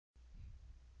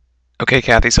Okay,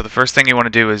 Kathy, so the first thing you want to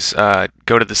do is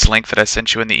go to this link that I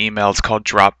sent you in the email. It's called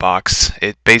Dropbox.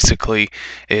 It basically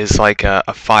is like a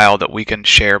file that we can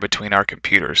share between our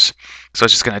computers. So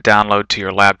it's just going to download to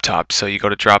your laptop. So you go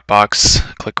to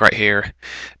Dropbox, click right here,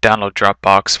 download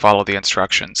Dropbox, follow the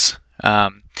instructions.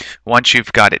 Once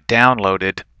you've got it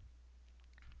downloaded,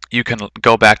 you can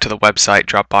go back to the website,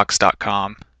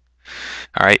 dropbox.com,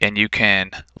 all right, and you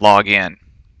can log in.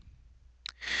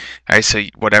 All right, so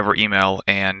whatever email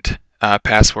and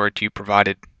password you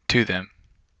provided to them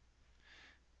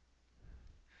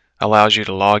allows you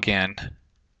to log in.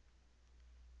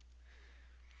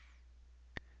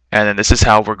 And then this is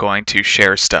how we're going to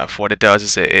share stuff. What it does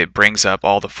is it brings up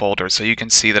all the folders. So you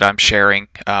can see that I'm sharing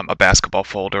a basketball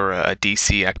folder, a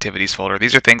DC activities folder.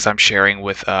 These are things I'm sharing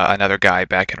with another guy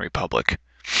back in Republic.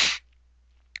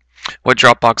 What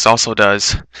Dropbox also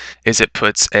does is it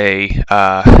puts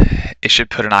it should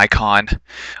put an icon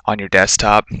on your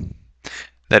desktop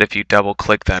that if you double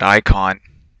click that icon,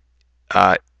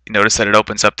 notice that it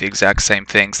opens up the exact same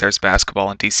things. There's basketball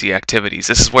and DC activities.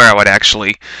 This is where I would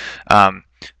actually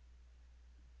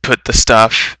put the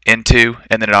stuff into,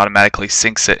 and then it automatically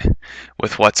syncs it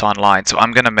with what's online. So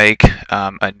I'm going to make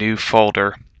a new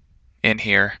folder in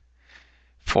here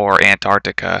for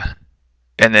Antarctica,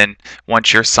 and then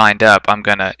once you're signed up, I'm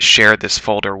going to share this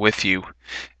folder with you,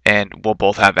 and we'll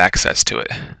both have access to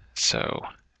it. So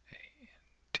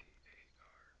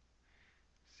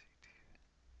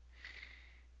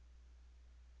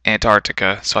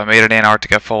Antarctica. So I made an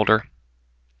Antarctica folder.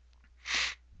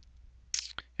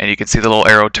 And you can see the little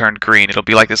arrow turned green. It'll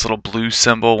be like this little blue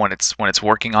symbol when it's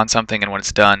working on something, and when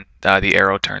it's done, the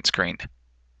arrow turns green.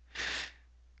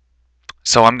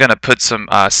 So I'm going to put some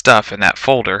stuff in that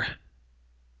folder.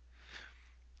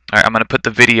 All right, I'm going to put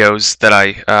the videos that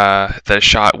I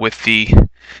shot with the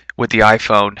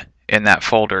iPhone in that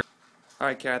folder. All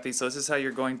right, Kathy. So this is how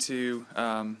you're going to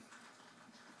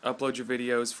upload your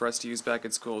videos for us to use back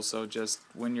at school. So just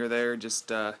when you're there,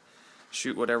 just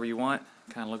shoot whatever you want.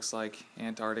 Kind of looks like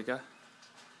Antarctica.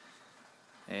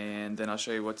 And then I'll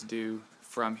show you what to do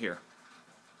from here.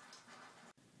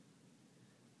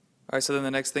 Alright, so then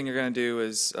the next thing you're going to do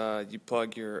is you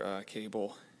plug your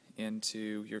cable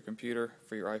into your computer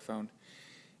for your iPhone,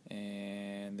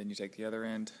 and then you take the other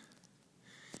end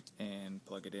and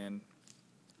plug it in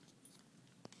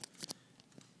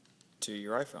to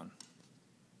your iPhone.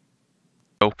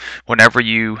 So whenever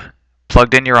you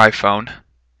plugged in your iPhone,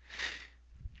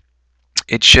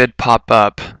 it should pop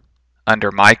up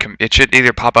under it should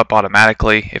either pop up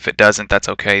automatically. If it doesn't, that's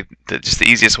okay. Just the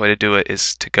easiest way to do it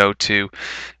is to go to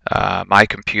my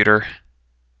computer,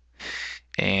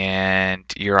 and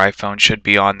your iPhone should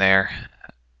be on there,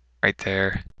 right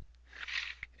there.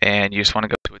 And you just want to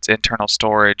go to its internal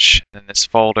storage, and then this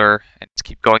folder, and just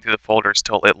keep going through the folders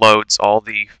till it loads all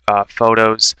the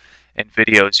photos and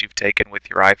videos you've taken with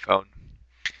your iPhone.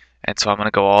 And so I'm going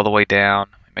to go all the way down.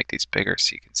 Make these bigger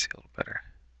so you can see a little better.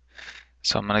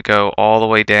 So I'm going to go all the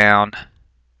way down,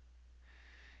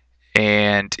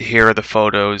 and here are the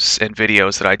photos and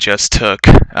videos that I just took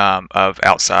of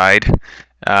outside,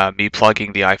 me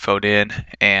plugging the iPhone in,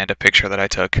 and a picture that I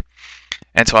took.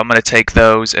 And so I'm going to take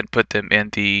those and put them in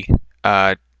the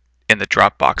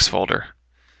Dropbox folder.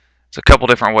 There's a couple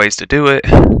different ways to do it.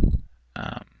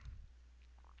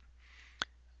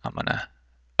 I'm going to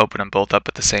open them both up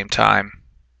at the same time.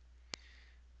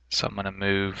 So I'm going to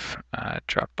move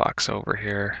Dropbox over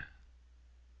here.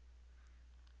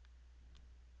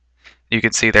 You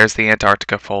can see there's the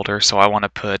Antarctica folder, so I want to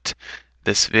put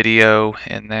this video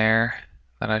in there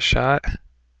that I shot.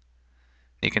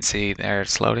 You can see there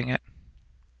it's loading it.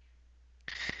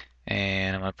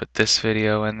 And I'm going to put this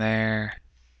video in there.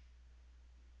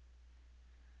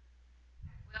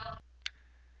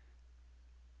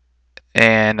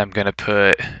 And I'm going to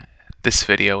put this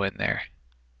video in there.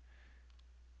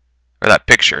 Or that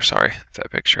picture, sorry. That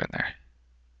picture in there.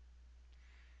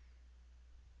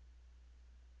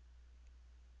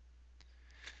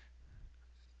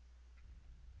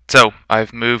 So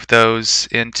I've moved those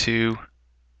into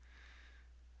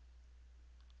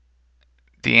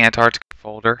the Antarctica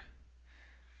folder.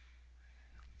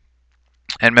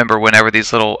 And remember, whenever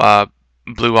these little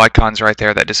blue icons right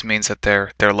there, that just means that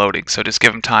they're loading. So just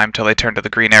give them time till they turn to the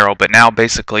green arrow. But now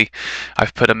basically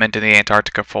I've put them into the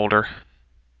Antarctica folder.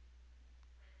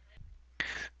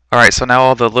 Alright, so now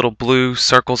all the little blue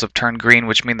circles have turned green,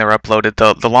 which mean they're uploaded.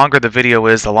 The longer the video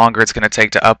is, the longer it's going to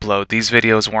take to upload. These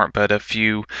videos weren't but a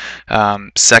few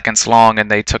seconds long,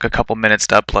 and they took a couple minutes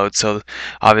to upload. So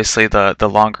obviously the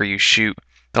longer you shoot,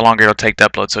 the longer it'll take to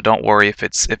upload. So don't worry if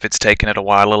it's taking it a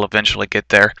while. It'll eventually get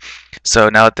there. So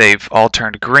now that they've all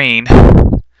turned green,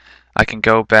 I can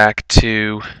go back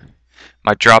to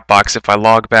my Dropbox. If I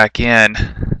log back in,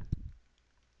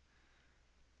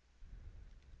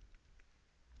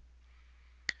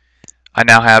 I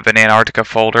now have an Antarctica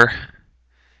folder,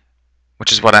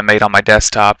 which is what I made on my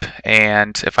desktop.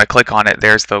 And if I click on it,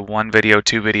 there's the 1 video,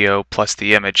 2 video, plus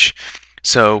the image.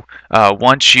 So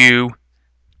once you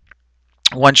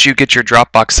get your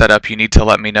Dropbox set up, you need to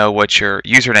let me know what your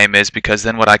username is, because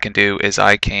then what I can do is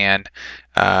I can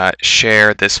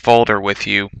share this folder with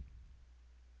you.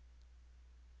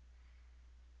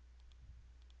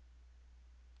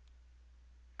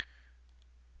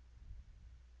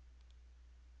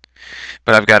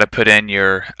 But I've got to put in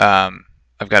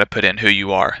who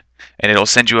you are, and it'll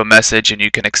send you a message, and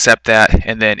you can accept that.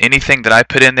 And then anything that I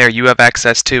put in there, you have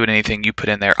access to, and anything you put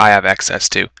in there, I have access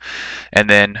to. And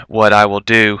then what I will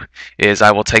do is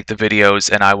I will take the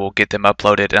videos and I will get them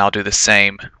uploaded, and I'll do the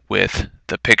same with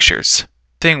the pictures.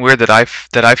 The thing weird that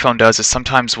iPhone does is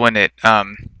sometimes when it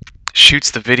shoots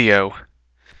the video,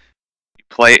 you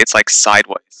play it's like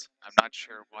sideways. I'm not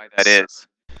sure why that is.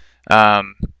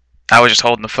 I was just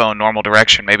holding the phone normal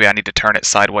direction. Maybe I need to turn it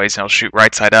sideways and it'll shoot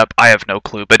right side up. I have no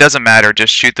clue, but it doesn't matter.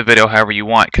 Just shoot the video however you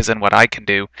want, because then what I can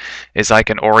do is I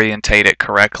can orientate it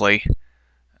correctly.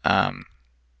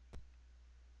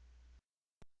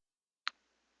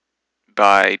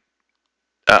 By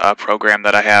a program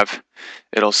that I have,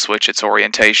 it'll switch its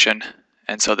orientation,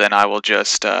 and so then I will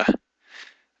just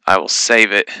I will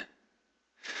save it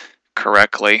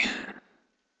correctly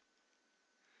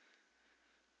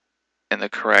in the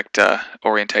correct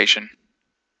orientation.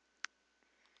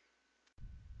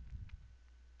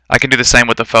 I can do the same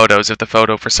with the photos. If the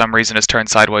photo for some reason is turned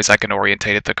sideways, I can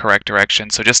orientate it the correct direction.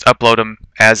 So just upload them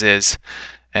as is,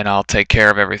 and I'll take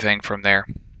care of everything from there.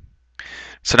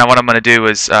 So now what I'm going to do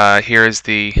is, here is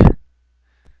the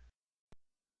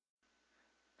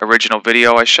original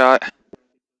video I shot.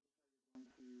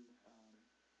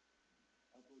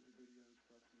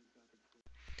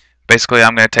 Basically,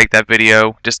 I'm going to take that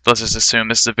video, let's just assume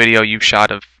this is a video you've shot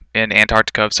of in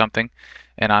Antarctica of something,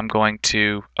 and I'm going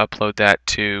to upload that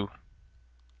to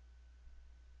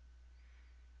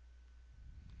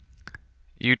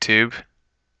YouTube,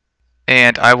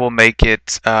 and I will make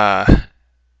it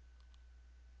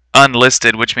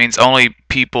unlisted, which means only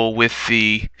people with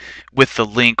the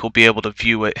link will be able to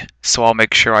view it. So I'll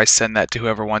make sure I send that to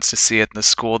whoever wants to see it in the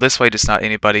school. This way, just not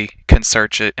anybody can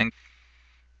search it.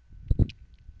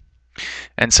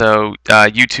 And so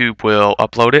YouTube will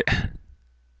upload it,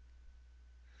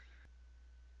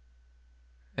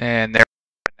 and there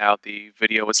now the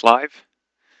video is live.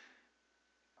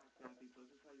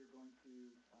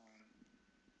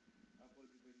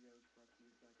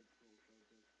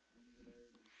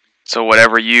 So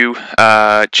whatever you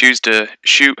choose to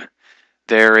shoot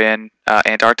there in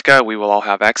Antarctica, we will all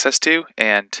have access to,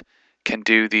 and can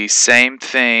do the same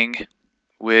thing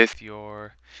with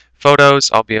your photos.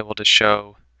 I'll be able to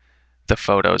show the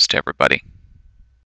photos to everybody.